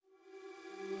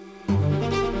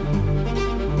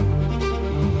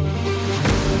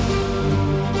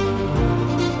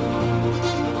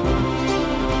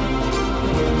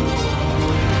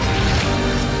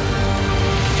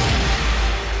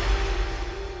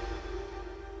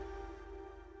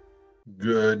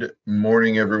Good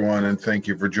morning, everyone, and thank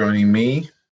you for joining me,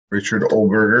 Richard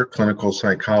Olberger, clinical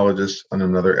psychologist, on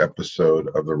another episode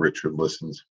of the Richard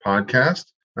Listens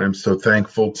podcast. I'm so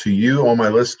thankful to you, all my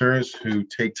listeners, who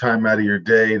take time out of your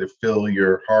day to fill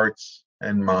your hearts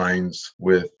and minds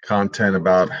with content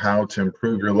about how to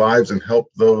improve your lives and help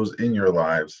those in your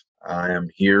lives. I am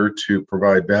here to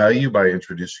provide value by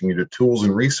introducing you to tools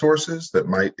and resources that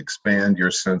might expand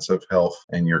your sense of health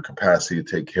and your capacity to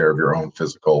take care of your own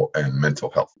physical and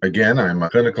mental health. Again, I'm a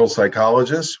clinical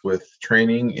psychologist with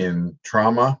training in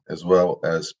trauma as well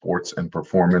as sports and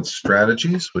performance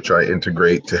strategies, which I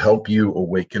integrate to help you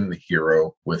awaken the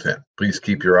hero within. Please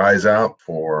keep your eyes out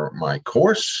for my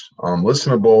course on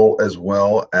Listenable, as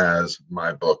well as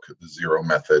my book, The Zero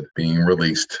Method, being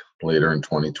released later in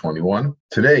 2021.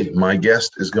 Today, my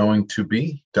guest is going to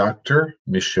be Dr.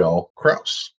 Michelle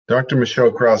Krause. Dr.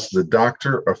 Michelle Krause is a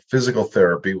doctor of physical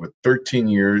therapy with 13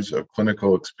 years of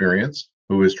clinical experience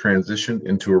who has transitioned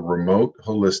into a remote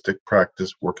holistic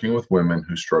practice working with women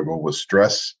who struggle with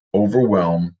stress,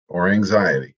 overwhelm, or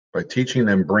anxiety by teaching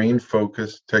them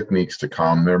brain-focused techniques to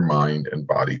calm their mind and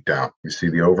body down. You see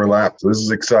the overlap? So this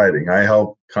is exciting. I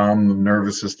help calm the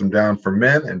nervous system down for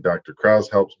men, and Dr. Krause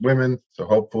helps women. So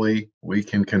hopefully we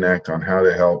can connect on how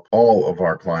to help all of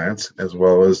our clients, as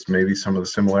well as maybe some of the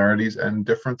similarities and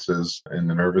differences in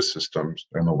the nervous systems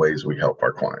and the ways we help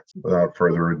our clients. Without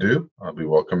further ado, I'll be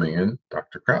welcoming in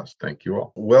Dr. Krause. Thank you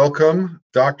all. Welcome,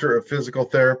 Doctor of Physical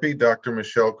Therapy, Dr.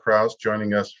 Michelle Krause,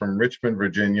 joining us from Richmond,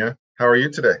 Virginia. How are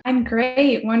you today? I'm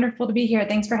great. Wonderful to be here.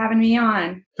 Thanks for having me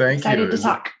on. Thank you. Excited to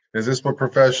talk. Is this what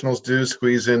professionals do?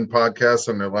 Squeeze in podcasts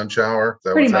on their lunch hour? Is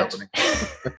that Pretty what's much.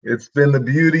 happening? It's been the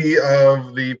beauty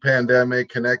of the pandemic,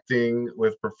 connecting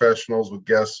with professionals, with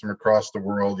guests from across the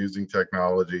world using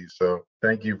technology. So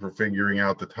thank you for figuring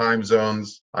out the time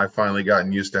zones. I've finally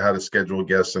gotten used to how to schedule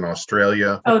guests in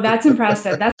Australia. Oh, that's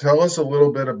impressive. Tell us a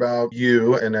little bit about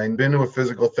you. And I've been to a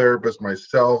physical therapist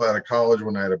myself out of college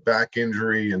when I had a back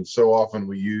injury. And so often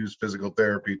we use physical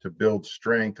therapy to build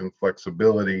strength and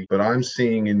flexibility. But I'm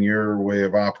seeing in your way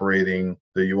of operating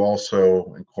that you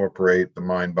also incorporate the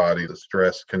mind-body, the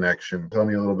stress connection. Tell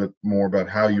me a little bit more about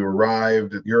how you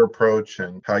arrived at your approach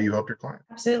and how you help your clients.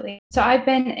 Absolutely. So I've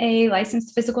been a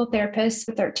licensed physical therapist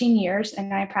for 13 years,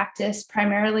 and I practice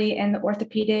primarily in the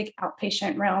orthopedic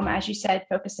outpatient realm, as you said,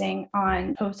 focusing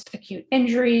on post-acute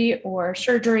injury or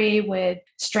surgery with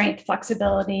strength,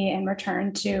 flexibility, and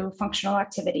return to functional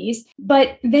activities.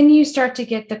 But then you start to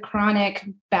get the chronic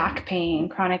back pain,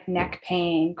 chronic neck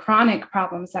pain, chronic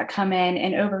problems that come in.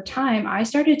 And over time, I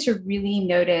started to really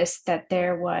notice that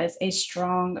there was a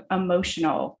strong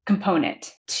emotional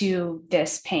component to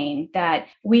this pain, that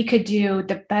we could do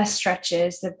the best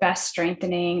stretches, the best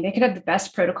strengthening, they could have the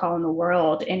best protocol in the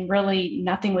world, and really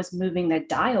nothing was moving the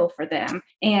dial for them.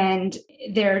 And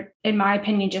there, in my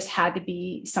opinion, just had to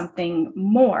be something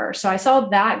more. So I saw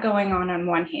that going on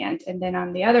one hand. And then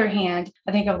on the other hand,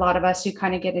 I think a lot of us who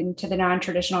kind of get into the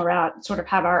non-traditional route sort of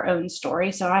have our own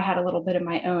story. So I had a little bit of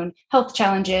my own health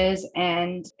challenges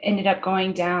and ended up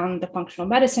going down the functional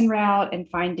medicine route and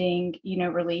finding,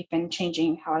 relief and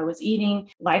changing how I was eating,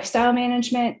 lifestyle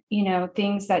management,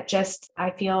 things that just,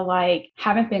 I feel like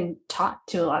haven't been taught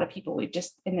to a lot of people. We've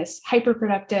just in this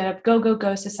hyper-productive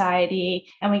go society,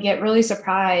 and we get really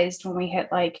surprised when we hit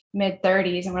like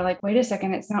mid-30s and we're like, wait a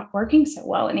second, it's not working so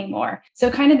well anymore.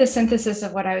 So kind of the synthesis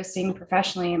of what I was seeing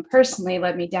professionally and personally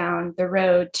led me down the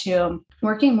road to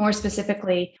working more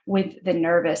specifically with the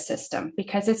nervous system,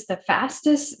 because it's the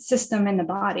fastest system in the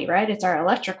body, right? It's our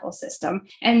electrical system.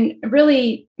 And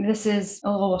really, this is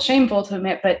a little shameful to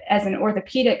admit, but as an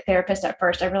orthopedic therapist at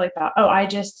first, I really thought, I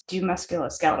just do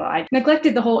musculoskeletal. I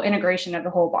neglected the whole integration of the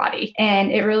whole body.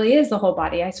 And it really is the whole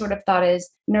body. I sort of thought as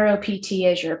neuro-PT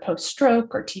as your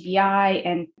post-stroke or TBI,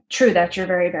 and true, that's your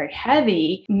very, very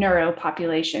heavy neuro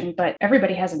population, but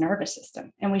everybody has a nervous system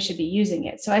and we should be using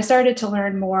it. So I started to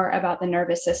learn more about the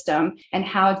nervous system and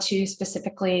how to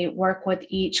specifically work with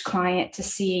each client to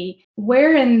see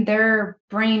where in their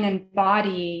brain and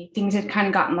body things had kind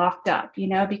of gotten locked up,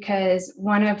 because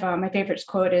one of my favorite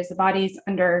quote is, the body's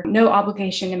under no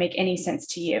obligation to make any sense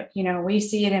to you. We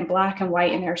see it in black and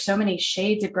white, and there are so many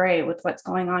shades of gray with what's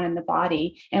going on in the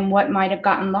body, and what might have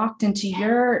gotten locked into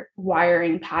your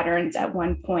wiring patterns at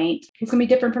one point is going to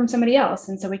be different from somebody else.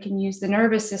 And so we can use the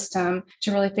nervous system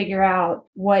to really figure out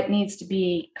what needs to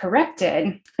be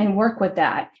corrected and work with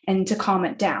that and to calm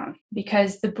it down,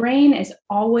 because the brain is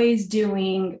always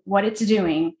doing what it's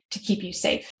doing to keep you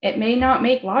safe. It may not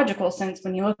make logical sense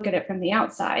when you look at it from the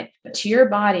outside, but to your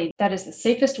body, that is the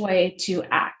safest way to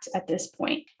act at this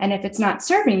point. And if it's not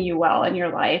serving you well in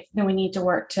your life, then we need to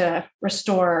work to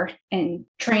restore and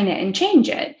train it and change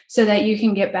it so that you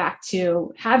can get back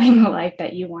to having the life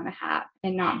that you want to have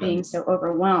and not being so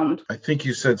overwhelmed. I think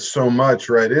you said so much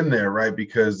right in there, right?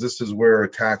 Because this is where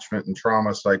attachment and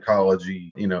trauma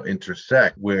psychology,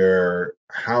 intersect, where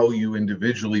how you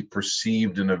individually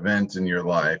perceived an event in your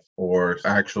life or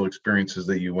actual experiences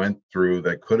that you went through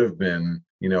that could have been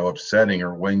upsetting,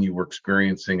 or when you were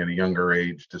experiencing at a younger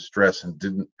age distress and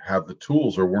didn't have the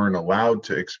tools or weren't allowed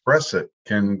to express it,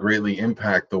 can greatly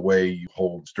impact the way you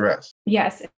hold stress.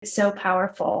 Yes, it's so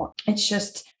powerful. It's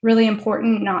just really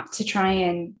important not to try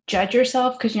and judge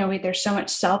yourself because, there's so much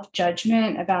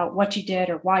self-judgment about what you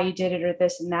did or why you did it or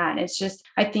this and that. It's just,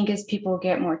 I think as people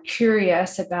get more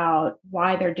curious about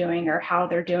why they're doing or how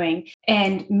they're doing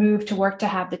and move to work to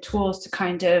have the tools to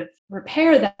kind of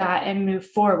repair that and move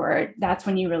forward, that's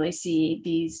when you really see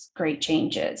these great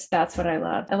changes. That's what I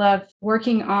love. I love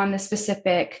working on the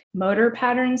specific motor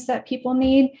patterns that people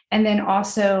need, and then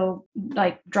also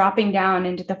like dropping down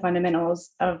into the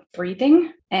fundamentals of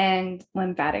breathing and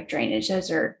lymphatic drainage.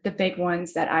 Those are the big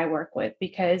ones that I work with,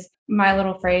 because my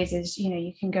little phrase is,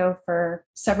 you can go for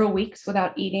several weeks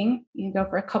without eating. You can go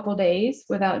for a couple days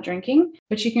without drinking,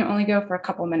 but you can only go for a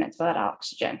couple minutes without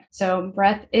oxygen. So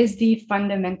breath is the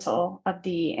fundamental of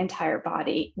the entire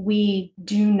body. We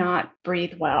do not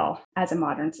breathe well as a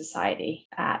modern society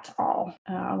at all.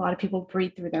 A lot of people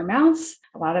breathe through their mouths.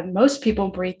 Most people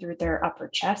breathe through their upper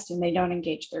chest, and they don't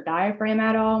engage their diaphragm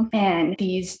at all. And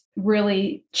these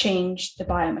really change the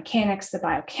biomechanics, the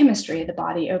biochemistry of the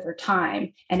body over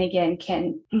time. And again,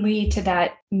 can lead to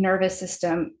that nervous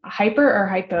system hyper or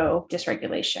hypo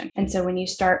dysregulation. And so when you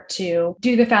start to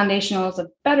do the foundationals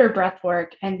of better breath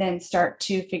work and then start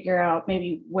to figure out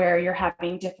maybe where you're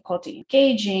having difficulty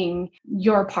engaging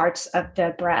your parts of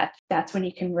the breath, that's when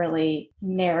you can really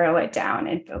narrow it down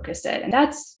and focus it. And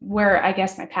that's where I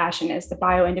guess my passion is, the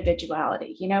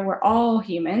bio-individuality. We're all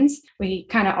humans. We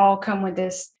kind of all come with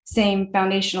this same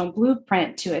foundational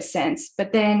blueprint to a sense,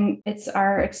 but then it's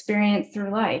our experience through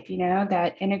life,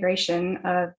 that integration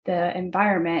of the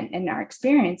environment and our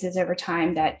experiences over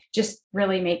time that just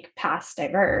really make paths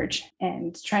diverge,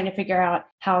 and trying to figure out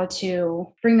how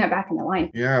to bring that back into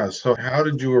line. Yeah. So how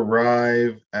did you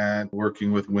arrive at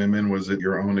working with women? Was it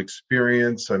your own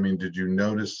experience? I mean, did you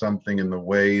notice something in the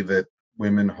way that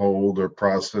women hold or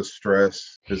process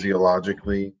stress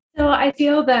physiologically? So I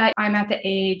feel that I'm at the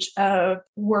age of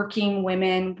working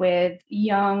women with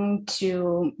young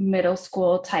to middle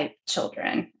school type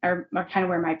children, are kind of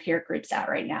where my peer group's at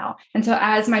right now. And so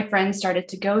as my friends started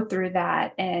to go through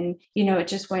that, and, it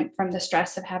just went from the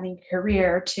stress of having a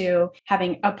career to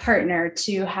having a partner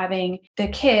to having the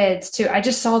kids to, I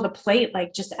just saw the plate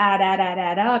like just add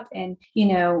up. And,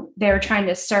 they were trying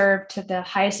to serve to the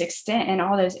highest extent in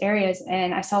all those areas.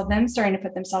 And I saw them starting to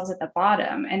put themselves at the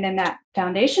bottom. And then that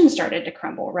foundation started to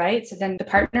crumble, right? So then the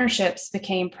partnerships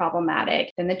became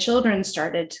problematic. Then the children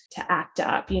started to act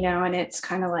up, and it's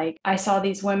kind of like I saw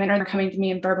these women are coming to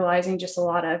me and verbalizing just a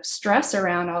lot of stress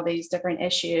around all these different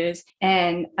issues.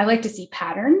 And I like to see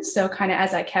patterns. So kind of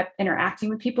as I kept interacting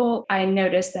with people, I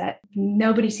noticed that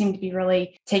nobody seemed to be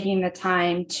really taking the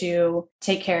time to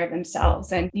take care of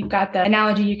themselves. And you've got the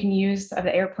analogy you can use of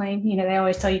the airplane. They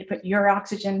always tell you to put your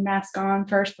oxygen mask on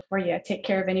first before you take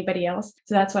care of anybody else.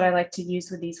 So that's what I like to use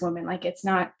with these women. Like, it's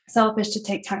not selfish to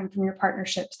take time from your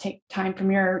partnership, to take time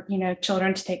from your,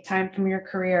 children, to take time from your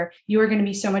career. You are going to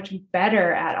be so much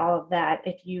better at all of that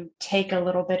if you take a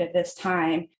little bit of this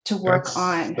time to work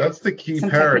on. That's the key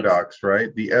paradox, techniques.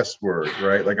 Right? The S word,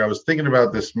 right? Like I was thinking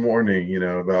about this morning,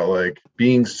 about like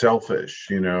being selfish,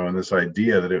 and this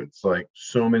idea that it's like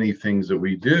so many things that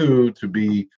we do to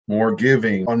be more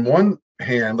giving. On one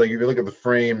hand, like if you look at the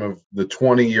frame of the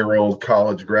 20-year-old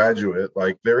college graduate,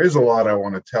 like there is a lot I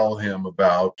want to tell him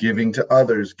about giving to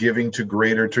others, giving to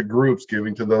groups,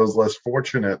 giving to those less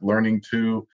fortunate, learning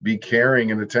to be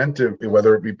caring and attentive,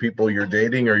 whether it be people you're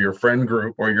dating or your friend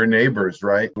group or your neighbors,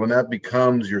 right? When that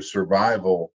becomes your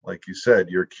survival, like you said,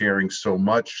 you're caring so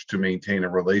much to maintain a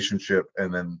relationship,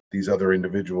 and then these other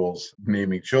individuals,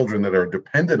 naming children that are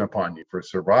dependent upon you for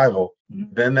survival,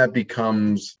 then that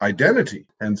becomes identity.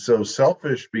 And so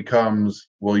selfish becomes,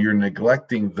 well, you're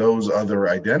neglecting those other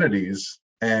identities,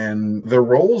 and the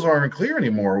roles aren't clear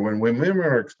anymore. When women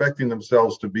are expecting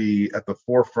themselves to be at the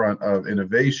forefront of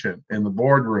innovation in the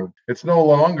boardroom, it's no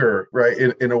longer, right?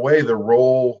 In a way, the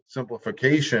role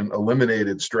simplification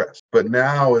eliminated stress. But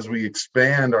now as we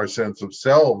expand our sense of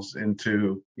selves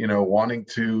into, wanting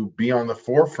to be on the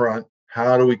forefront,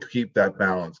 how do we keep that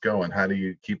balance going? How do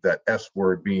you keep that S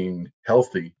word being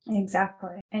healthy?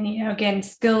 Exactly. And, again,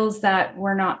 skills that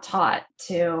were not taught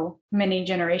to many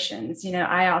generations.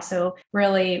 I also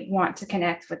really want to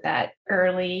connect with that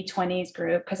early 20s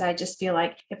group, because I just feel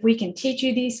like if we can teach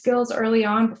you these skills early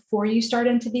on before you start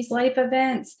into these life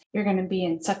events, you're going to be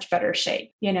in such better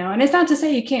shape, and it's not to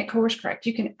say you can't course correct.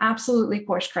 You can absolutely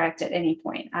course correct at any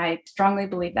point. I strongly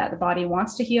believe that the body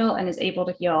wants to heal and is able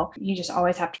to heal. You just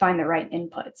always have to find the right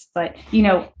inputs. But,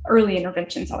 early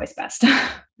intervention is always best.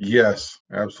 Yes,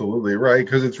 absolutely. Right.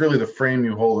 Because it's really the frame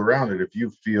you hold around it. If you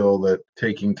feel that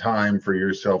taking time for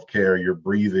your self-care, your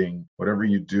breathing, whatever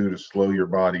you do to slow your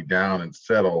body down and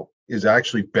settle is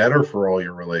actually better for all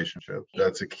your relationships.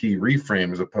 That's a key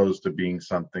reframe, as opposed to being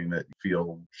something that you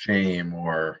feel shame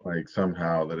or like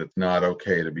somehow that it's not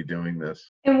okay to be doing this.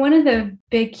 And one of the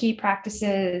big key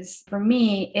practices for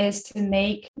me is to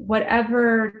make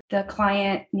whatever the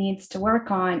client needs to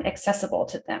work on accessible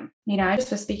to them. I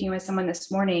just was speaking with someone this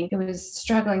morning who was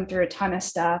struggling through a ton of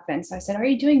stuff. And so I said, "Are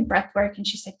you doing breath work?" And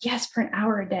she said, "Yes, for an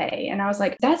hour a day." And I was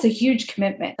like, that's a huge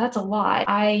commitment. That's a lot.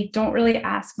 I don't really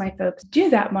ask my folks to do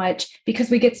that much because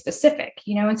we get specific,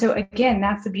 And so again,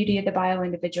 that's the beauty of the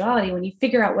bio-individuality. When you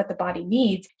figure out what the body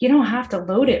needs, you don't have to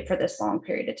load it for this long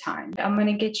period of time. I'm going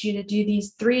to get you to do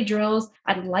these 3 drills.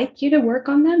 I'd like you to work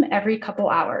on them every couple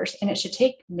hours, and it should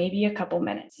take maybe a couple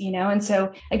minutes, And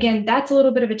so again, that's a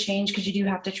little bit of a change, because you do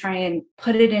have to try and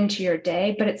put it into your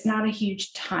day, but it's not a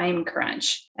huge time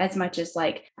crunch as much as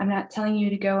like, I'm not telling you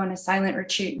to go on a silent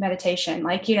retreat meditation,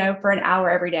 for an hour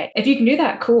every day. If you can do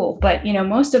that, cool. But,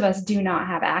 most of us do not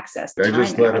have access to I time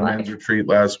just in led our a life. men's retreat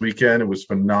last weekend. It was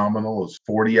phenomenal. It was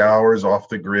 40 hours off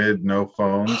the grid, no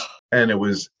phones. And it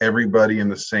was everybody in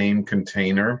the same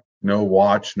container, no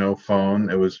watch, no phone.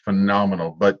 It was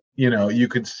phenomenal. But, you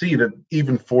could see that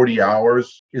even 40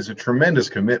 hours is a tremendous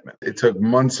commitment. It took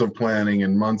months of planning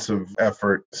and months of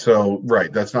effort. So,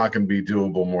 right, that's not going to be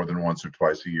doable more than once or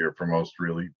twice a year for most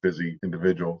really busy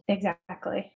individuals.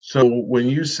 Exactly. So when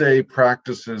you say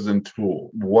practices and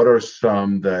tools, what are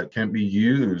some that can be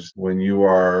used when you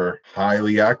are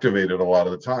highly activated a lot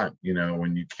of the time,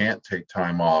 when you can't take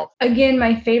time off? Again,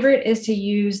 my favorite is to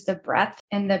use the breath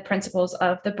and the principles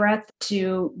of the breath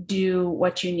to do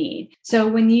what you need. So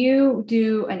when you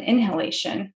do an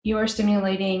inhalation, you are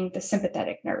stimulating the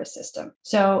sympathetic nervous system.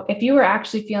 So if you were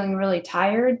actually feeling really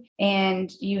tired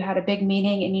and you had a big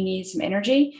meeting and you need some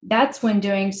energy, that's when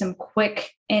doing some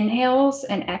quick inhales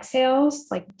and exhales,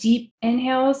 like deep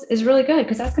inhales, is really good,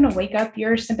 because that's going to wake up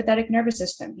your sympathetic nervous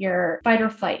system, your fight or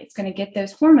flight. It's going to get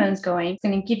those hormones going. It's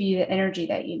going to give you the energy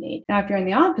that you need. Now, if you're in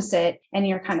the opposite and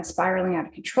you're kind of spiraling out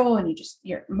of control and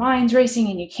your mind's racing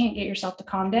and you can't get yourself to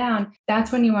calm down,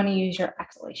 that's when you want to use your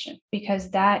exhalation,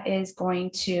 because that is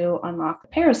going to unlock the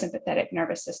parasympathetic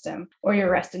nervous system or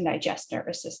your rest and digest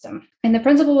nervous system. And the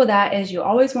principle with that is you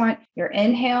always want your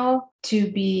inhale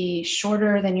to be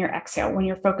shorter than your exhale when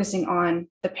you're focusing on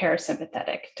the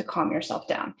parasympathetic to calm yourself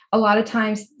down. A lot of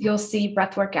times you'll see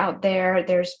breath work out there.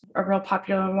 There's a real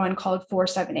popular one called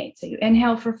 4-7-8. So you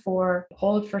inhale for 4,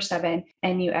 hold for 7,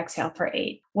 and you exhale for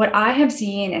 8. What I have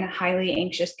seen in highly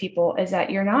anxious people is that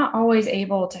you're not always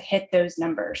able to hit those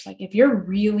numbers. Like if you're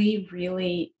really,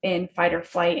 really in fight or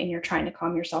flight and you're trying to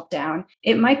calm yourself down,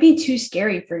 it might be too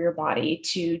scary for your body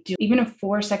to do even a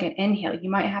 4-second inhale.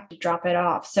 You might have to drop it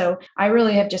off. So I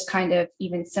really have just kind of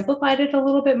even simplified it a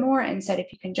little bit more and said,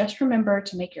 if you can just remember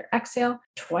to make your exhale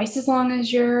twice as long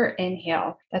as your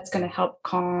inhale, that's going to help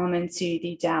calm and soothe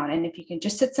you down. And if you can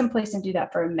just sit someplace and do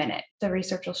that for a minute, the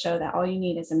research will show that all you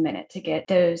need is a minute to get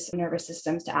those nervous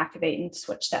systems to activate and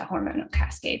switch that hormonal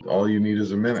cascade. All you need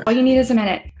is a minute. All you need is a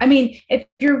minute. I mean, if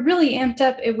you're really amped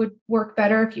up, it would work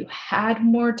better if you had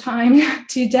more time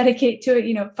to dedicate to it.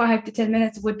 5 to 10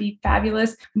 minutes would be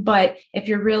fabulous. But if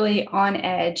you're really on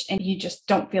edge and you just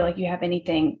don't feel like you have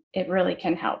anything, it really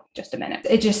can help just a minute.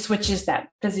 It just switches that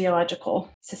physiological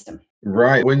system.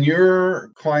 Right. When your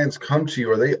clients come to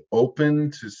you, are they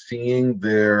open to seeing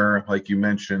their, like you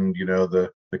mentioned,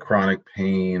 the chronic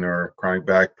pain or chronic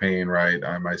back pain, right?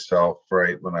 I myself,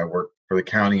 right, when I worked for the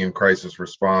county in crisis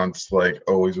response, like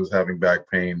always was having back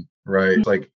pain, right?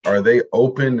 Like, are they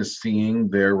open to seeing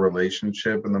their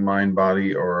relationship in the mind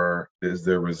body, or is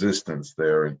there resistance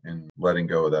there in letting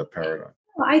go of that paradigm?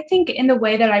 I think in the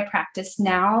way that I practice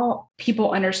now,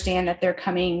 people understand that they're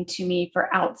coming to me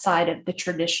for outside of the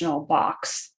traditional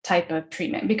box type of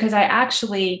treatment, because I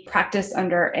actually practice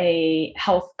under a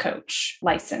health coach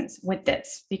license with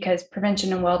this, because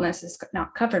prevention and wellness is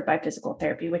not covered by physical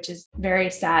therapy, which is very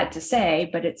sad to say,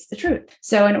 but it's the truth.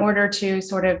 So in order to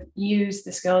sort of use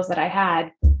the skills that I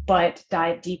had, but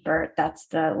dive deeper, that's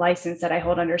the license that I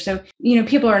hold under. So,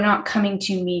 people are not coming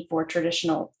to me for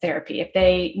traditional therapy. If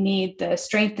they need the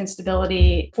strength and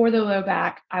stability for the low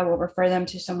back, I will refer them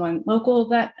to someone local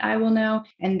that I will know,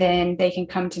 and then they can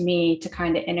come to me to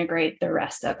kind of integrate the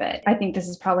rest of it. I think this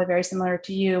is probably very similar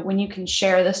to you. When you can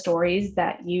share the stories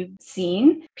that you've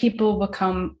seen, people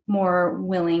become more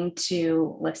willing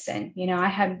to listen. I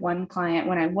had one client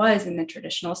when I was in the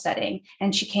traditional setting,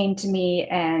 and she came to me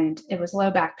and it was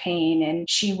low back pain, and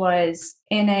she was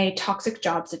in a toxic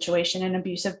job situation, an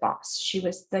abusive boss. She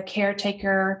was the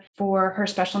caretaker for her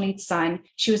special needs son.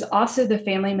 She was also the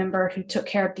family member who took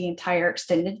care of the entire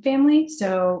extended family.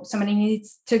 So somebody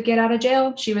needs to get out of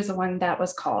jail, she was the one that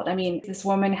was called. I mean, this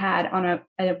woman had on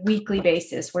a weekly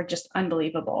basis were just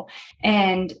unbelievable.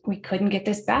 And we couldn't get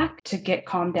this back to get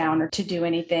calmed down or to do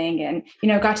anything. And,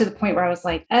 got to the point where I was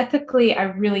like, ethically, I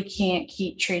really can't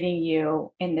keep treating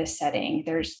you in this setting.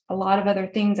 There's a lot of other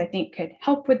things I think could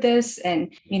help with this. And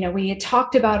we had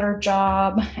talked about our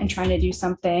job and trying to do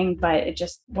something, but it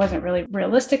just wasn't really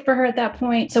realistic for her at that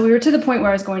point. So we were to the point where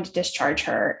I was going to discharge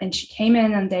her, and she came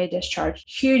in on day discharge,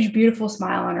 huge, beautiful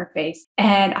smile on her face.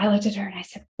 And I looked at her and I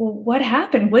said, well, what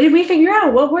happened? What did we figure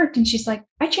out? What worked? And she's like,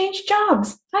 I changed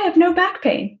jobs. I have no back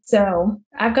pain. So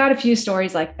I've got a few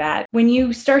stories like that. When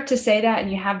you start to say that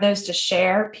and you have those to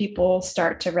share, people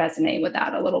start to resonate with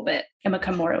that a little bit and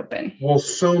become more open. Well,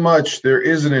 so much. There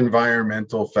is an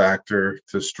environmental factor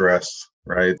to stress,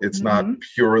 right? It's not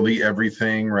purely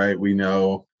everything, right? We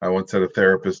know. I once had a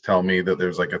therapist tell me that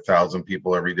there's like 1,000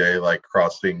 people every day, like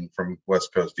crossing from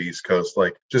West Coast to East Coast,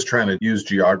 like just trying to use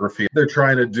geography. They're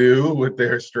trying to do with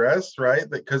their stress, right?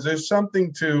 Because there's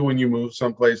something to when you move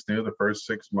someplace new the first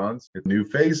 6 months, new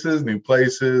faces, new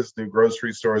places, new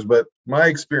grocery stores. But my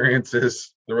experience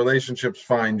is the relationships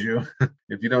find you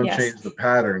if you don't change the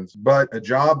patterns. But a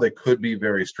job that could be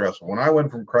very stressful. When I went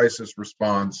from crisis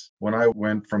response, when I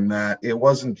went from that, it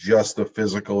wasn't just the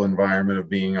physical environment of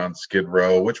being on Skid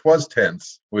Row, which was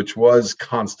tense, which was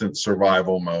constant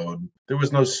survival mode. There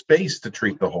was no space to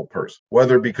treat the whole person,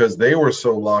 whether because they were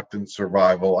so locked in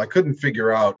survival. I couldn't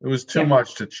figure out. It was too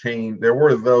much to change. There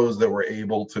were those that were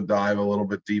able to dive a little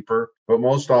bit deeper, but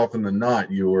most often than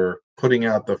not, you were putting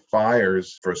out the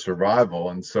fires for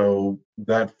survival. And so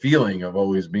that feeling of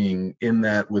always being in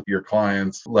that with your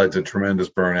clients led to tremendous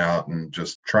burnout and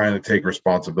just trying to take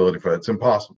responsibility for it. It's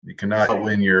impossible. You cannot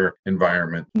win your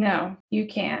environment. No, you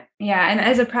can't. Yeah. And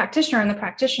as a practitioner on the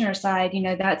practitioner side,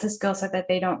 that's a skill set that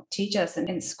they don't teach us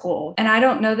in school. And I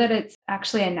don't know that it's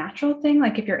actually a natural thing.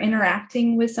 Like if you're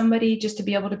interacting with somebody, just to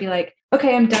be able to be like,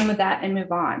 okay, I'm done with that and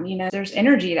move on. There's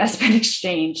energy that's been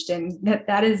exchanged, and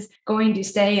that is going to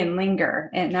stay and linger.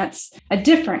 And that's a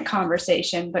different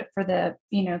conversation. But for the,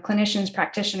 clinicians,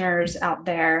 practitioners out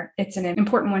there, it's an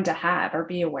important one to have or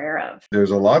be aware of.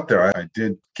 There's a lot there. I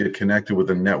did get connected with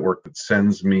a network that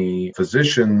sends me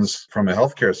physicians from a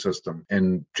healthcare system.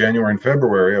 In January and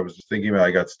February, I was just thinking about,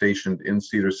 I got stationed in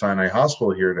Cedars-Sinai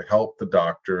Hospital here to help the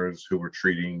doctors who were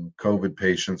treating COVID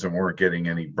patients and weren't getting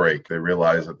any break. They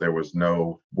realized that there was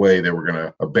no way they were going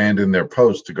to abandon their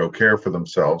post to go care for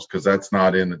themselves, because that's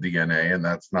not in the DNA, and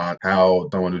that's not how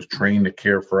someone who's trained to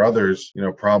care for others,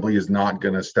 probably is not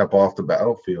going to step off the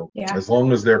battlefield as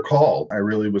long as they're called. I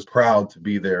really was proud to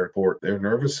be there for their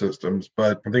nervous systems,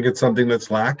 but I think it's something that's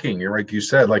lacking. You're like you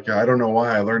said, like, I don't know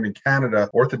why. I learned in Canada,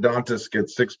 orthodontists get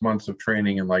 6 months of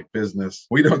training in like business.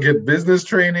 We don't get business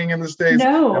training in the States.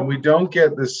 No. And we don't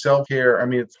get this self-care. I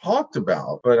mean, it's talked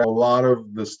about, but a lot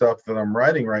of the stuff that I'm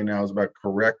writing right now is about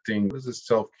correcting. What does this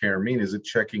self-care mean? Is it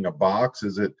checking a box?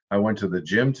 Is it, I went to the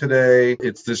gym today?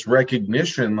 It's this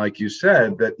recognition, like you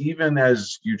said, that even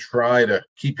as you try to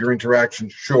keep your interaction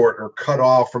short or cut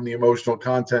off from the emotional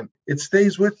content, it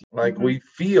stays with you. Like we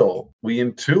feel, we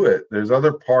intuit. There's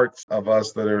other parts of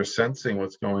us that are sensing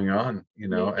what's going on,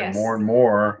 and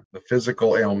more, the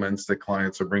physical ailments that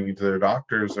clients are bringing to their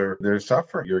doctors they're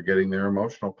suffering. You're getting their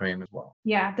emotional pain as well.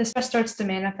 Yeah. The stress starts to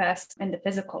manifest in the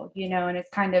physical, and it's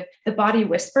kind of the body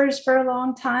whispers for a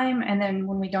long time. And then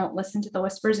when we don't listen to the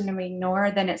whispers and then we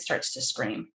ignore, then it starts to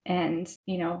scream. And,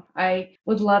 I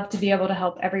would love to be able to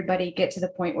help everybody get to the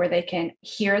point where they can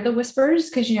hear the whispers,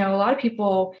 because, a lot of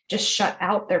people just shut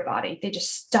out their body. They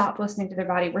just stop listening to their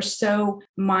body. We're so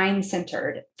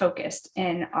mind-centered, focused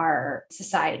in our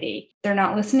society. They're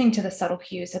not listening to the subtle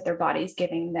cues that their body's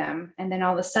giving them. And then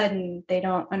all of a sudden, they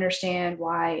don't understand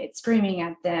why it's screaming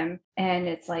at them. And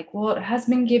it's like, well, it has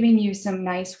been giving you some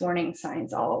nice warning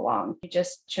signs all along. You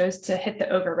just chose to hit the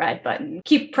override button.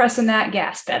 Keep pressing that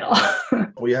gas pedal.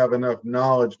 We have enough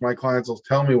knowledge. My clients will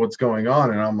tell me what's going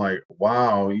on. And I'm like,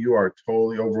 wow, you are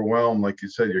totally overwhelmed. Like you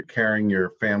said, you're carrying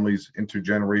your family's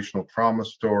intergenerational trauma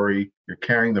story. You're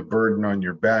carrying the burden on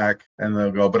your back. And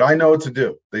they'll go, but I know what to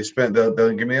do. They'll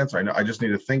give me the answer. I know I just need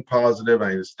to think positive.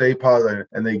 I need to stay positive.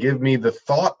 And they give me the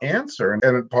thought answer.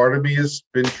 And part of me has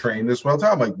been trained this well.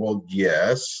 I'm like, well,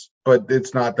 yes. But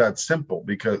it's not that simple,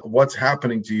 because what's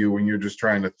happening to you when you're just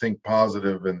trying to think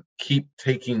positive and keep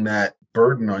taking that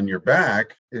burden on your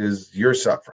back is you're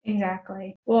suffering.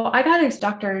 Exactly. Well, I got his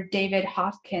Dr. David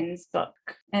Hawkins book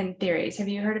and theories. Have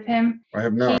you heard of him? I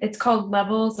have not. It's called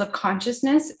Levels of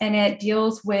Consciousness, and it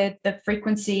deals with the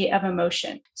frequency of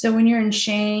emotion. So when you're in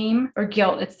shame or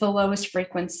guilt, it's the lowest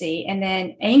frequency. And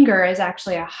then anger is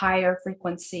actually a higher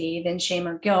frequency than shame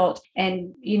or guilt.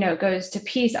 And, it goes to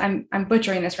peace. I'm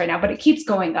butchering this right now, but it keeps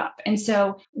going up. And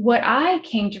so what I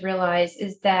came to realize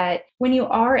is that when you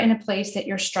are in a place that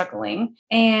you're struggling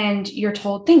and you're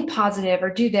told, think positive or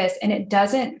do this, and it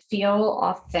doesn't feel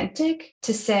authentic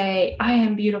to say, I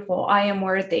am beautiful, I am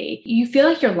worthy, you feel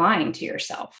like you're lying to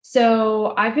yourself.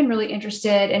 So I've been really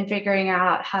interested in figuring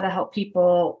out how to help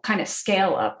people kind of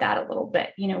scale up that a little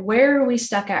bit. Where are we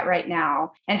stuck at right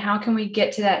now? And how can we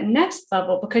get to that next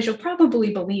level? Because you'll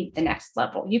probably believe the next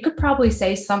level. You could probably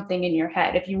say something in your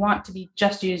head, if you want to be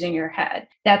just using your head,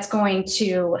 that's going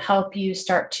to help you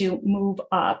start to move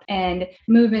up and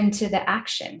move into the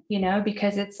action,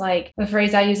 because it's like the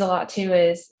phrase I use a lot too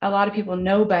is a lot of people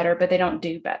know better, but they don't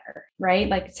do better, right?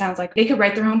 Like it sounds like they could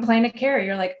write their own plan of care.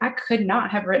 You're like, I could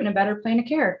not have written a better plan of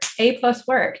care, A+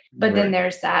 work. But then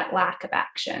there's that lack of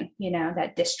action,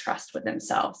 that distrust with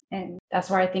themselves. And that's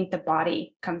where I think the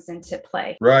body comes into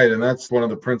play. Right. And that's one of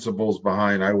the principles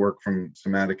behind, I work from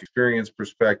somatic experience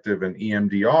perspective, and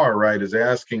EMDR, right, is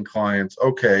asking clients,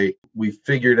 okay, we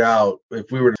figured out,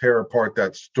 if we were to tear apart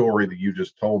that story that you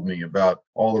just told me about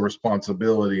all the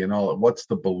responsibility and all, what's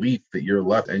the belief that you're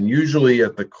left? And usually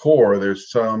at the core,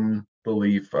 there's some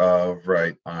belief of,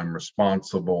 right, I'm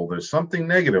responsible. There's something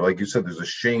negative. Like you said, there's a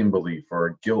shame belief or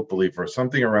a guilt belief or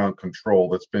something around control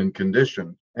that's been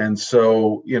conditioned. And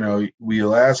so,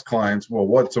 we'll ask clients, well,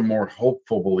 what's a more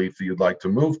hopeful belief that you'd like to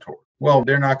move toward? Well,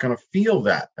 they're not going to feel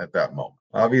that at that moment.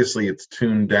 Obviously, it's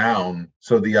tuned down.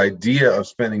 So the idea of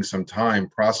spending some time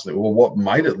processing, well, what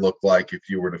might it look like if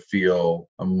you were to feel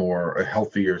a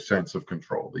healthier sense of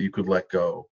control, that you could let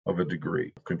go of a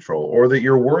degree of control, or that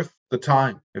you're worth the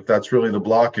time? If that's really the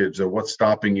blockage of what's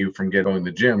stopping you from going to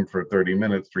the gym for 30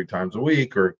 minutes 3 times a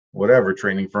week, or whatever,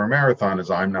 training for a marathon,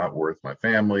 is I'm not worth my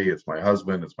family, it's my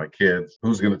husband, it's my kids,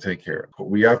 who's going to take care of it?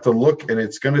 We have to look, and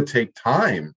it's going to take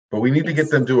time, but we need to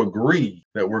get them to agree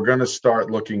that we're going to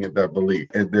start looking at that belief.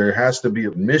 And there has to be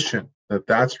admission that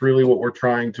that's really what we're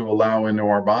trying to allow into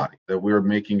our body, that we're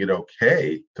making it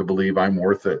okay to believe I'm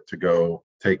worth it to go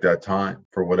take that time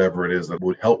for whatever it is that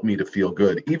would help me to feel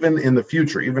good, even in the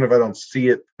future. Even if I don't see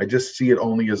it, I just see it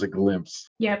only as a glimpse.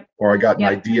 Yep. Or I got an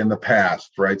idea in the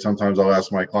past, right? Sometimes I'll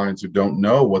ask my clients who don't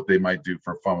know what they might do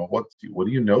for fun, what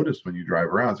do you notice when you drive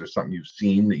around? Is there something you've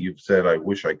seen that you've said, I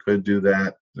wish I could do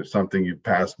that? There's something you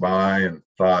passed by and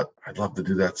thought, I'd love to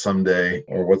do that someday?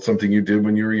 Or what's something you did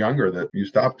when you were younger that you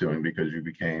stopped doing because you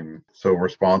became so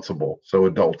responsible, so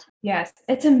adult? Yes.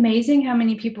 It's amazing how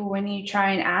many people, when you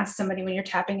try and ask somebody, when you're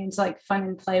tapping into like fun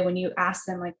and play, when you ask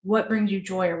them like, what brings you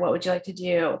joy or what would you like to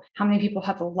do? How many people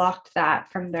have locked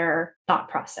that from their thought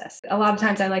process? A lot of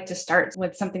times I like to start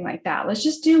with something like that. Let's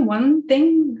just do one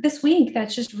thing this week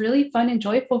that's just really fun and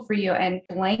joyful for you. And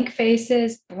blank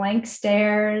faces, blank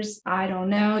stares, I don't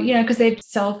know, because they've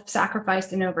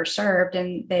self-sacrificed and overserved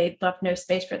and they left no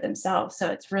space for themselves. So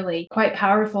it's really quite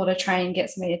powerful to try and get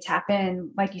somebody to tap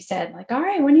in, like you said, like, all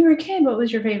right, when you were a kid, what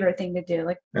was your favorite thing to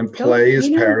do? And play is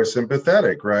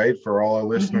parasympathetic, right? For all our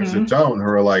listeners that don't, who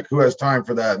are like, who has time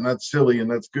for that? And that's silly and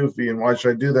that's goofy. And why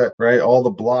should I do that? Right? All the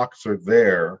blocks are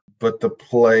there, but the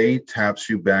play taps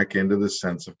you back into the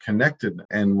sense of connected.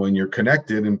 And when you're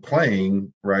connected and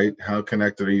playing, right, how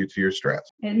connected are you to your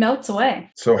stress? It melts away.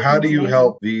 So how do you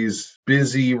help these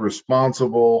busy,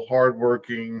 responsible,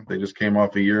 hardworking. They just came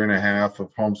off a year and a half of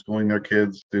homeschooling their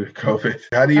kids due to COVID.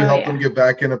 How do you help them get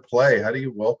back into play? How do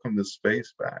you welcome this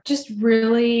space back? Just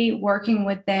really working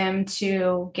with them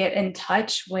to get in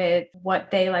touch with what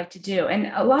they like to do.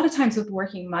 And a lot of times with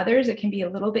working mothers, it can be a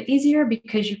little bit easier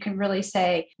because you can really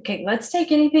say, okay, let's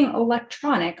take anything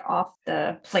electronic off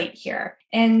the plate here.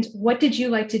 And what did you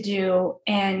like to do?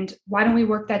 And why don't we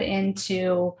work that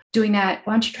into doing that?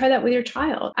 Why don't you try that with your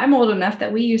child? I'm old enough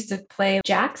that we used to play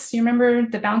jacks. You remember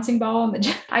the bouncing ball?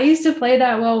 I used to play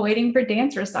that while waiting for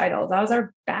dance recitals. That was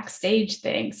our backstage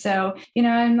thing. So,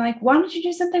 I'm like, why don't you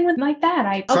do something with like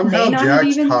that? Somehow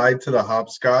jacks tied to the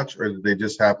hopscotch, or did they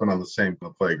just happen on the same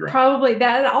playground? Probably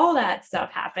all that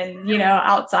stuff happened,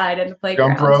 outside in the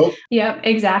playground. Jump rope? Yep,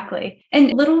 exactly.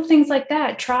 And little things like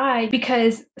that, try,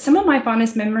 because some of my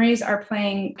fondest memories are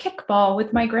playing kickball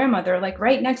with my grandmother, like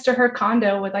right next to her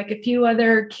condo with like a few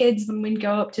other kids when we'd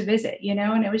go up to visit,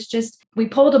 and it was just, we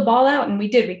pulled a ball out and we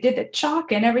did the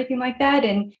chalk and everything like that.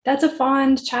 And that's a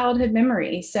fond childhood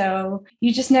memory. So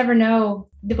you just never know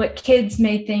what kids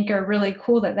may think are really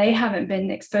cool that they haven't been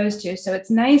exposed to. So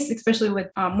it's nice, especially with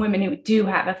women who do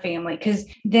have a family, because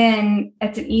then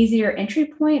it's an easier entry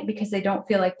point because they don't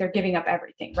feel like they're giving up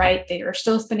everything, right? They are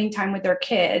still spending time with their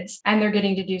kids and they're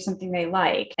getting to do something they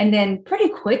like. And then pretty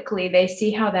quickly they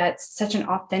see how that's such an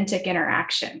authentic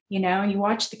interaction. You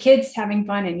watch the kids having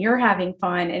fun and you're having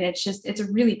fun, and it's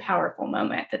a really powerful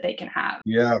moment that they can have.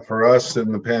 Yeah, for us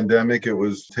in the pandemic, it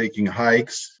was taking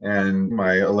hikes, and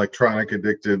my electronic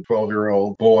addicted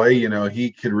 12-year-old boy,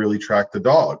 he could really track the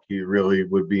dog. He really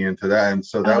would be into that. And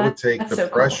so that would take the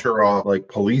pressure off, like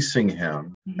policing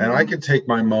him. Mm-hmm. And I could take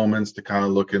my moments to kind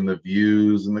of look in the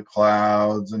views and the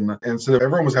clouds. And so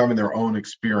everyone was having their own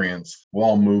experience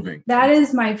while moving. That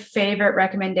is my favorite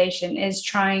recommendation, is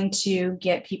trying to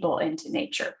get people into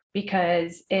nature,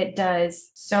 because it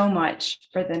does so much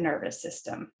for the nervous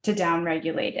system to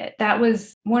downregulate it. That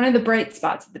was one of the bright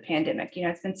spots of the pandemic.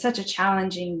 It's been such a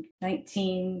challenging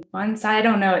 19 months. I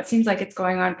don't know. It seems like it's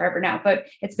going on forever now, but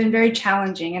it's been very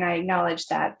challenging, and I acknowledge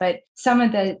that. But some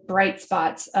of the bright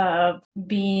spots of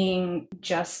being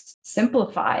just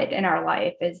simplified in our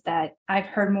life is that I've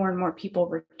heard more and more people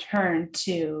return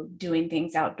to doing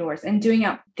things outdoors and doing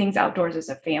things outdoors as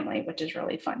a family, which is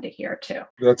really fun to hear too.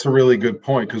 That's a really good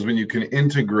point, because when you can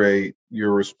integrate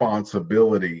your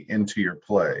responsibility into your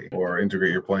play, or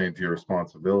integrate your play into your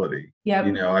responsibility.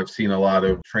 Yep. I've seen a lot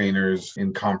of trainers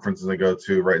in conferences I go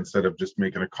to, right, instead of just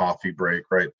making a coffee break,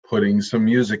 right, putting some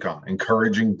music on,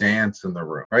 encouraging dance in the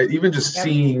room, right? Even just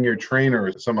seeing your trainer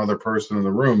or some other person in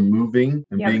the room moving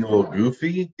and being a little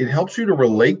goofy, it helps you to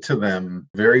relate to them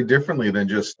very differently than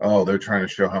just, oh, they're trying to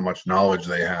show how much knowledge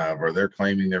they have, or they're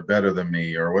claiming they're better than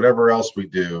me, or whatever else we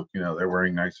do. They're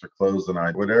wearing nicer clothes than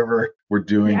I, whatever we're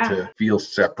doing to feel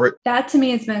separate. That to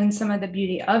me has been some of the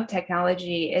beauty of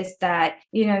technology, is that,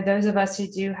 those of us who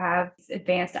do have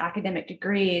advanced academic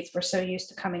degrees, we're so used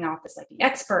to coming off as like the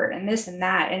expert and this and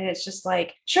that. And it's just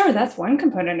like, sure, that's one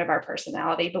component of our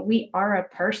personality, but we are a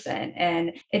person,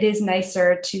 and it is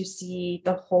nicer to see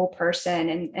the whole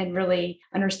person and really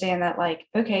understand that, like,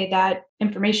 okay, that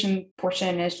information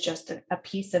portion is just a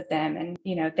piece of them, and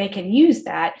they can use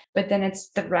that, but then it's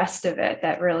the rest of it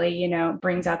that really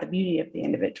brings out the beauty of the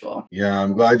individual. Yeah,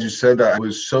 I'm glad you said that. I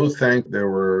was so thankful. There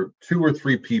were 2 or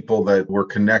 3 people that were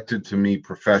connected to me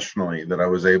professionally that I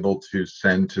was able to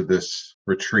send to this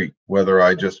retreat, whether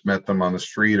I just met them on the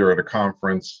street or at a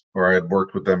conference, or I had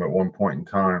worked with them at one point in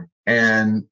time.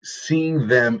 And seeing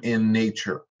them in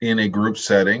nature in a group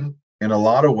setting, in a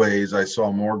lot of ways, I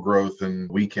saw more growth in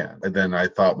weekend than I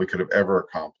thought we could have ever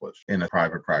accomplished in a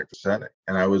private practice setting.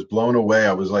 And I was blown away.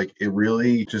 I was like, it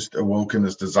really just awoken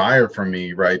this desire for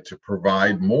me, right, to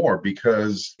provide more,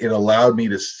 because it allowed me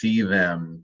to see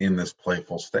them in this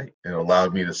playful state. It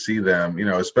allowed me to see them,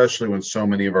 especially when so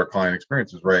many of our client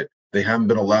experiences, right, they haven't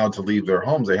been allowed to leave their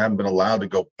homes. They haven't been allowed to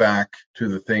go back to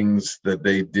the things that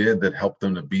they did that helped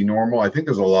them to be normal. I think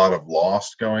there's a lot of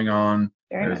loss going on.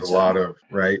 There's a lot of,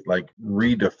 right, like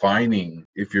redefining.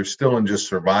 If you're still in just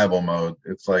survival mode,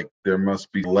 it's like there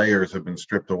must be layers have been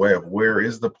stripped away of where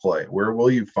is the play? Where will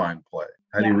you find play?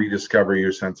 How do you rediscover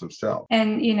your sense of self?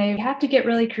 And, you have to get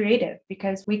really creative,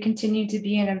 because we continue to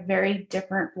be in a very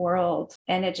different world,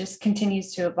 and it just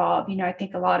continues to evolve. I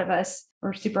think a lot of us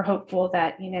we're super hopeful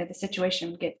that, the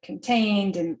situation would get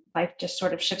contained and life just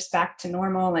sort of shifts back to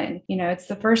normal. And, it's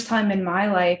the first time in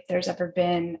my life there's ever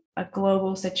been a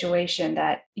global situation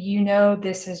that,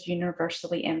 this has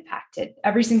universally impacted.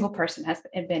 Every single person has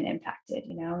been impacted.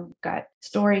 We've got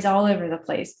stories all over the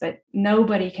place, but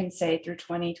nobody can say through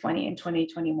 2020 and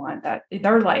 2021 that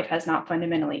their life has not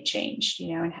fundamentally changed,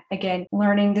 and again,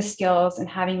 learning the skills and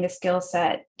having the skill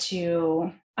set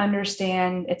to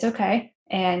understand it's okay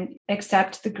and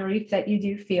accept the grief that you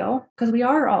do feel, because we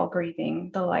are all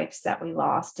grieving the lives that we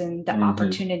lost and the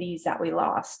opportunities that we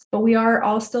lost, but we are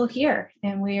all still here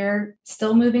and we're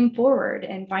still moving forward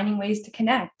and finding ways to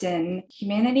connect. And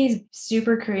humanity is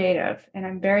super creative. And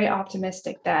I'm very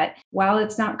optimistic that while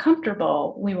it's not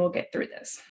comfortable, we will get through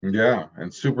this. Yeah,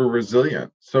 and super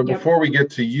resilient. So before we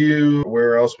get to you,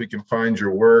 where else we can find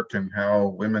your work and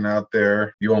how women out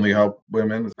there, you only help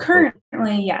women?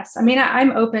 Currently, yes. I mean,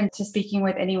 I'm open to speaking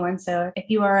with anyone. So if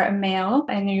you are a male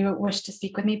and you wish to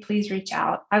speak with me, please reach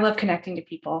out. I love connecting to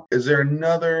people. Is there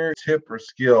another tip or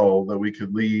skill that we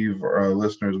could leave our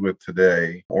listeners with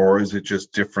today? Or is it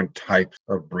just different types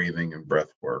of breathing and breath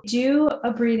work? Do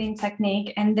a breathing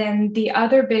technique. And then the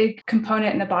other big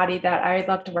component in the body that I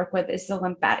love to work with is the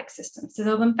lymphatic system. So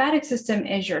the lymphatic system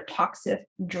is your toxic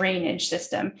drainage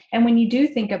system. And when you do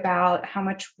think about how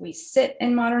much we sit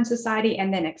in modern society,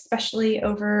 and then especially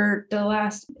over the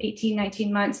last 18,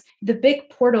 19 months, the big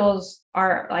portals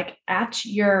are like at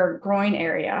your groin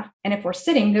area. And if we're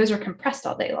sitting, those are compressed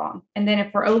all day long. And then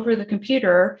if we're over the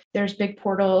computer, there's big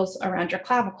portals around your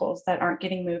clavicles that aren't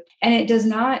getting moved. And it does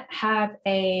not have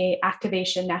a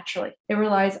activation naturally. It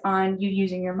relies on you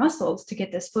using your muscles to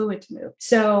get this fluid to move.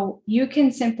 So you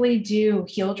can simply do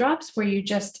heel drops where you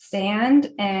just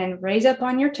stand and raise up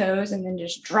on your toes and then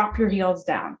just drop your heels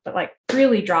down, but like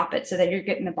really drop it so that you're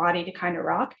getting the body to kind of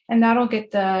rock. And that'll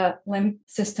get the lymph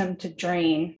system to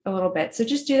drain a little bit. So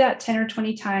just do that 10 or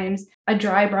 20 times. A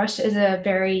dry brush is a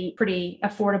pretty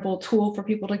affordable tool for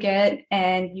people to get.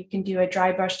 And you can do a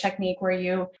dry brush technique where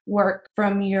you work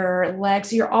from your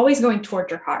legs. So you're always going towards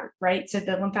your heart, right? So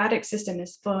the lymphatic system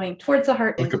is flowing towards the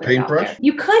heart. Like a paintbrush?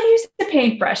 You could use a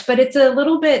paintbrush, but it's a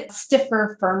little bit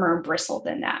stiffer, firmer bristle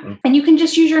than that. And you can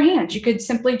just use your hands. You could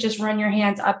simply just run your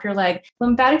hands up your leg.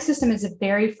 Lymphatic system is a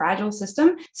very fragile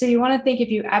system. So you want to think if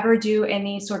you ever do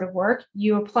any sort of work,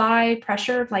 you apply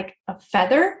pressure like a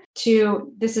feather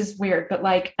to, this is weird, but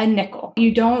like a nickel.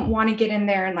 You don't want to get in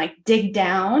there and like dig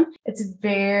down. It's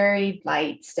very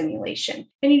light stimulation.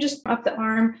 And you just up the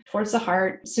arm towards the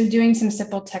heart. So doing some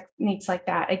simple techniques like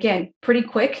that, again, pretty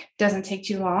quick, doesn't take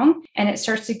too long. And it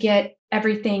starts to get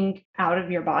everything out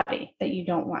of your body that you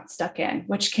don't want stuck in,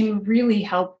 which can really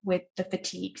help with the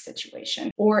fatigue situation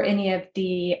or any of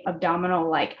the abdominal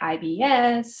like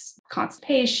IBS,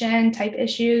 constipation type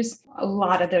issues. A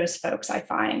lot of those folks I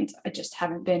find just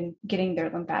haven't been getting their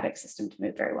lymphatic system to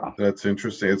move very well. That's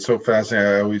interesting. It's so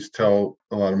fascinating. I always tell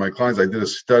a lot of my clients, I did a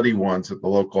study once at the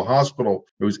local hospital.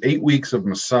 It was 8 weeks of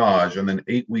massage and then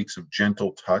 8 weeks of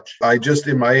gentle touch. I just,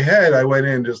 in my head, I went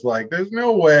in just like, there's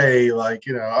no way, like,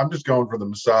 I'm just going for the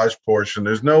massage portion.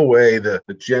 There's no way the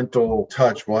gentle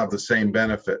touch will have the same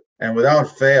benefit. And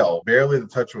without fail, barely the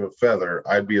touch of a feather,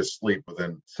 I'd be asleep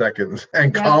within seconds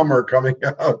and calmer coming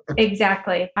out.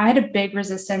 Exactly. I had a big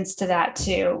resistance to that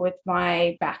too with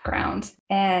my background.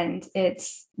 And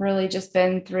it's really just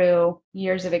been through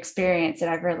years of experience that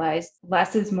I've realized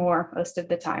less is more most of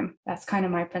the time. That's kind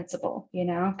of my principle,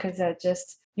 because that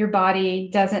just, your body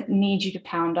doesn't need you to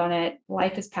pound on it.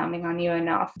 Life is pounding on you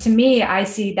enough. To me, I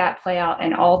see that play out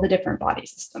in all the different body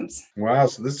systems. Wow.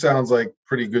 So this sounds like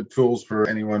pretty good tools for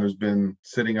anyone who's been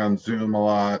sitting on Zoom a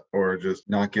lot or just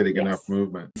not getting enough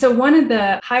movement. So one of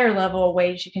the higher level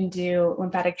ways you can do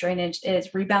lymphatic drainage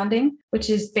is rebounding, which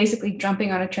is basically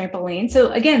jumping on a trampoline.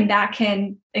 So again, that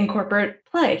can incorporate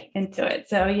play into it.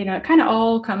 So, it kind of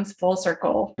all comes full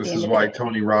circle. This is why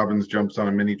Tony Robbins jumps on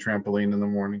a mini trampoline in the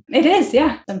morning. It is,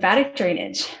 yeah. Lymphatic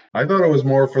drainage. I thought it was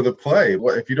more for the play.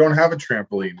 What if you don't have a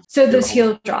trampoline? So those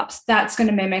heel drops, that's going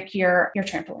to mimic your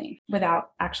trampoline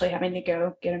without actually having to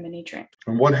go get a mini tramp.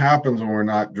 And what happens when we're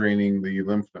not draining the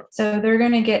lymph nodes? So they're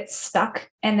going to get stuck,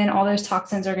 and then all those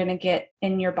toxins are going to get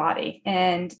in your body,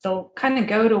 and they'll kind of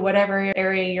go to whatever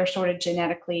area you're sort of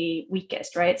genetically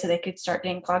weakest, right? So they could start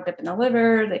getting clogged up in the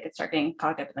liver, they could start getting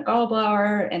clogged up in the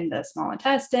gallbladder and the small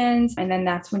intestines. And then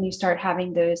that's when you start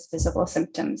having those physical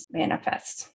symptoms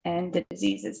manifest and the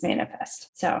diseases manifest.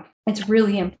 So it's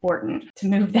really important to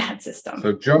move that system.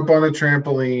 So jump on a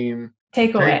trampoline.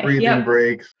 Take breathing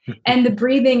breaks. And the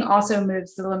breathing also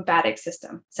moves the lymphatic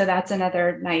system. So that's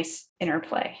another nice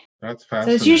interplay. That's So it's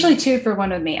fascinating. usually 2 for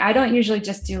 1 with me. I don't usually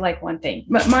just do like one thing,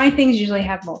 but my things usually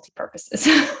have multi-purposes.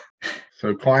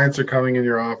 So clients are coming in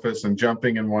your office and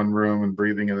jumping in one room and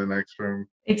breathing in the next room.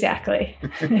 Exactly.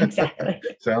 Exactly.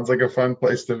 Sounds like a fun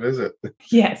place to visit.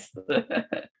 Yes.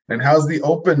 And how's the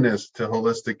openness to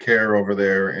holistic care over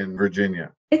there in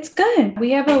Virginia? It's good.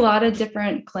 We have a lot of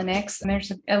different clinics, and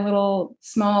there's a little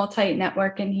small, tight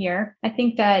network in here. I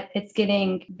think that it's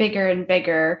getting bigger and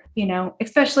bigger,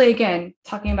 especially again,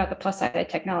 talking about the plus side of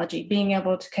technology, being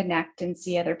able to connect and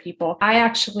see other people. I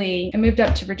moved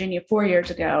up to Virginia 4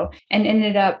 years ago and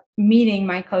ended up meeting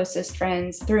my closest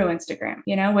friends through Instagram,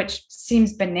 which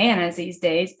seems bananas these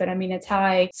days. But I mean, it's how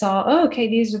I saw, okay,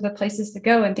 these are the places to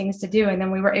go and things to do. And then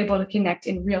we were able to connect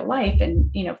in real life and,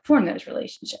 form those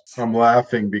relationships. I'm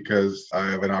laughing because I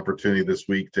have an opportunity this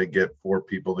week to get 4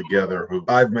 people together who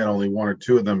I've met only 1 or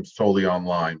 2 of them solely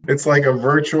online. It's like a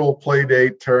virtual play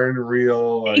date turned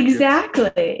real.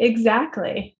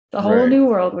 Exactly. The whole new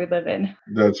world we live in.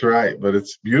 That's right. But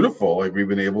it's beautiful. Like we've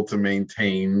been able to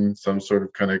maintain some sort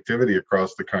of connectivity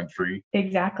across the country.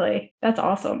 Exactly. That's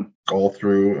awesome. All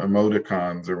through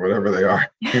emoticons or whatever they are.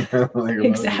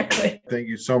 Exactly. Thank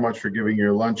you so much for giving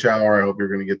your lunch hour. I hope you're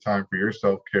going to get time for your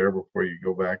self-care before you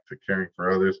go back to caring for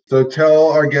others. So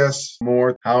tell our guests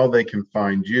more how they can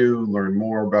find you, learn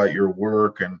more about your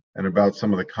work and about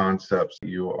some of the concepts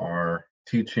you are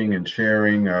teaching and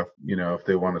sharing, if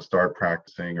they want to start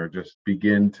practicing or just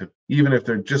begin to, even if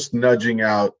they're just nudging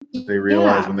out, they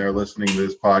realize when they're listening to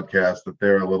this podcast that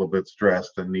they're a little bit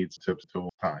stressed and need tips to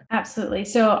time. Absolutely.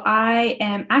 So I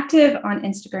am active on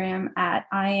Instagram at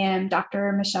I am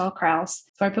Dr. Michelle Kraus.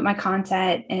 So I put my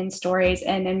content and stories,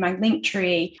 and in my link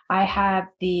tree, I have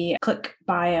the click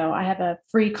bio. I have a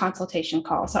free consultation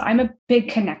call. So I'm a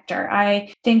big connector.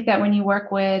 I think that when you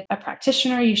work with a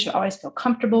practitioner, you should always feel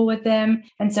comfortable with them.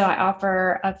 And so I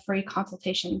offer a free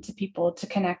consultation to people to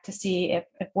connect to see if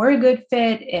we're a good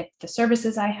fit, if the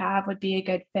services I have would be a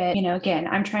good fit. Again,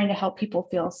 I'm trying to help people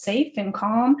feel safe and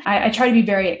calm. I try to be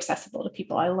very accessible to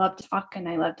people. I love to talk and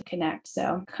I love to connect.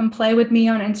 So come play with me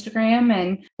on Instagram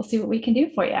and we'll see what we can do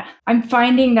for you. I'm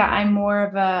finding that I'm more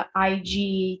of a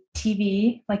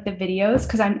IGTV, like the videos,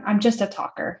 because I'm just a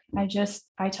talker.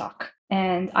 I talk.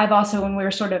 And I've also, when we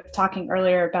were sort of talking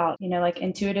earlier about, like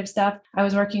intuitive stuff, I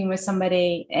was working with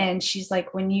somebody and she's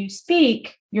like, when you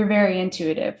speak, you're very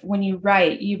intuitive. When you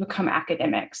write, you become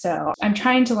academic. So I'm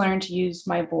trying to learn to use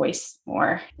my voice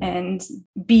more and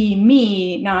be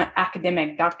me, not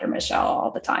academic Dr. Michelle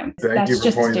all the time. Thank you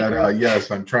for pointing that out.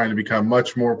 Yes, I'm trying to become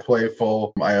much more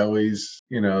playful. I always,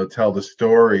 tell the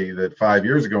story that 5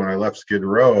 years ago when I left Skid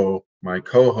Row, my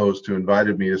co-host who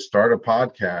invited me to start a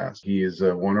podcast, he is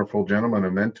a wonderful gentleman,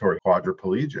 a mentor,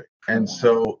 quadriplegic.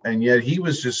 And yet he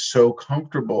was just so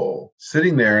comfortable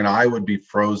sitting there, and I would be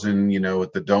frozen,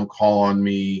 with the don't call on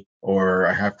me, or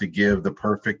I have to give the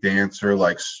perfect answer,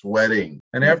 like sweating.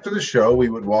 And after the show, we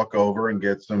would walk over and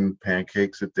get some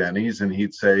pancakes at Denny's, and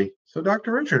he'd say, "So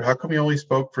Dr. Richard, how come you only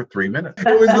spoke for 3 minutes?"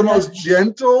 It was the most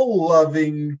gentle,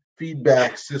 loving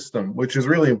feedback system, which is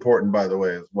really important, by the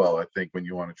way, as well. I think when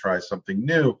you want to try something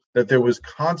new, that there was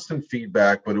constant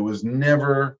feedback, but it was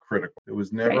never critical. It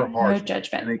was never harsh. No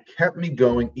judgment. And it kept me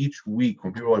going each week.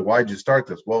 When people were like, "Why'd you start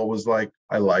this?" Well, it was like,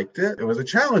 I liked it. It was a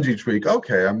challenge each week.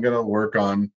 Okay, I'm going to work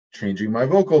on changing my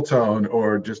vocal tone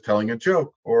or just telling a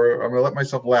joke, or I'm going to let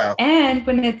myself laugh. And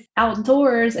when it's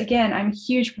outdoors, again, I'm a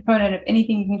huge proponent of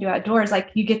anything you can do outdoors.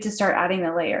 Like you get to start adding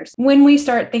the layers. When we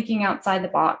start thinking outside the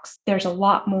box, there's a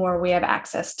lot more we have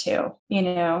access to,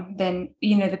 than,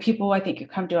 the people I think who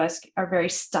come to us are very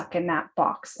stuck in that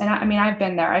box. And I mean, I've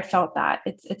been there. I felt that.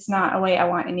 It's not a way I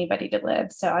want anybody to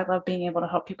live. So I love being able to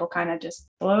help people kind of just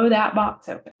blow that box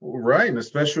open. Right. And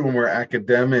especially when we're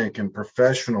academic and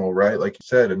professional, right? Like you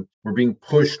said, and we're being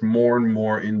pushed more and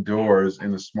more indoors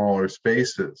in the smaller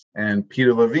spaces. And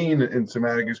Peter Levine in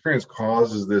Somatic Experience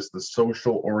causes the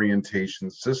social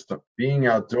orientation system. Being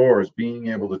outdoors, being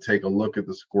able to take a look at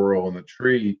the squirrel in the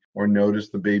tree, or notice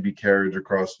the baby carriage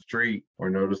across the street, or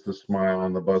notice the smile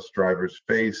on the bus driver's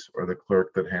face, or the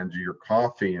clerk that hands you your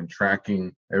coffee, and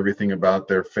tracking everything about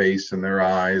their face and their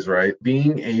eyes, right?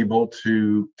 Being able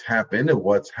to tap into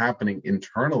what's happening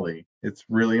internally, it's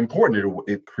really important.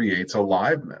 It creates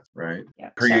aliveness, right? Yeah,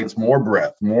 creates more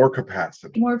breath, more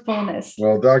capacity, more fullness.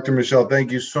 Well, Dr. Michelle,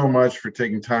 thank you so much for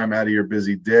taking time out of your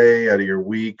busy day, out of your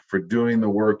week, for doing the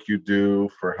work you do,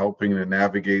 for helping to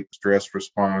navigate stress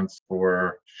response,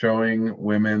 for showing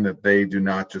women that they do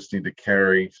not just need to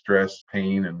carry stress,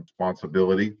 pain, and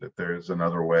responsibility, that there's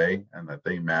another way and that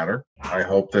they matter. I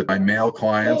hope that my male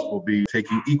clients will be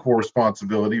taking equal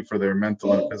responsibility for their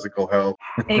mental and physical health.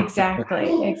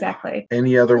 Exactly. exactly.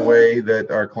 Any other way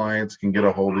that our clients can get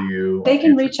a hold of you? They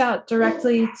can reach out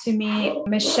directly to me,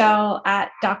 Michelle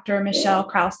at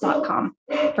drmichellekraus.com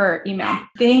for email.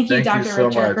 Thank you, Thank you Dr. so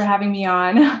Richard, much. for having me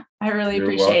on. I really You're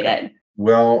appreciate welcome. it.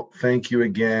 Well, thank you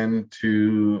again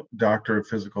to Doctor of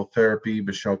Physical Therapy,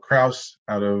 Michelle Kraus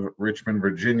out of Richmond,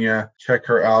 Virginia. Check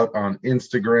her out on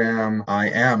Instagram. I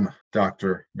am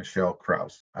Dr. Michelle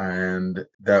Kraus. And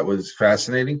that was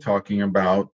fascinating, talking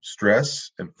about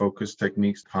stress and focus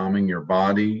techniques, calming your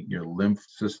body, your lymph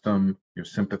system, your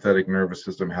sympathetic nervous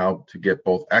system, how to get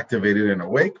both activated and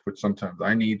awake, which sometimes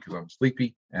I need because I'm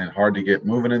sleepy and hard to get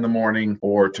moving in the morning,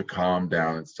 or to calm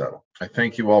down and settle. I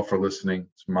thank you all for listening.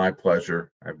 It's my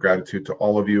pleasure. I have gratitude to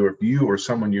all of you. If you or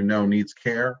someone you know needs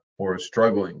care or is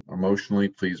struggling emotionally,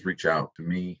 please reach out to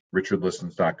me,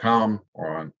 richardlistens.com,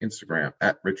 or on Instagram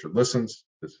at richardlistens.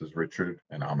 This is Richard,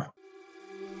 and I'm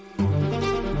out.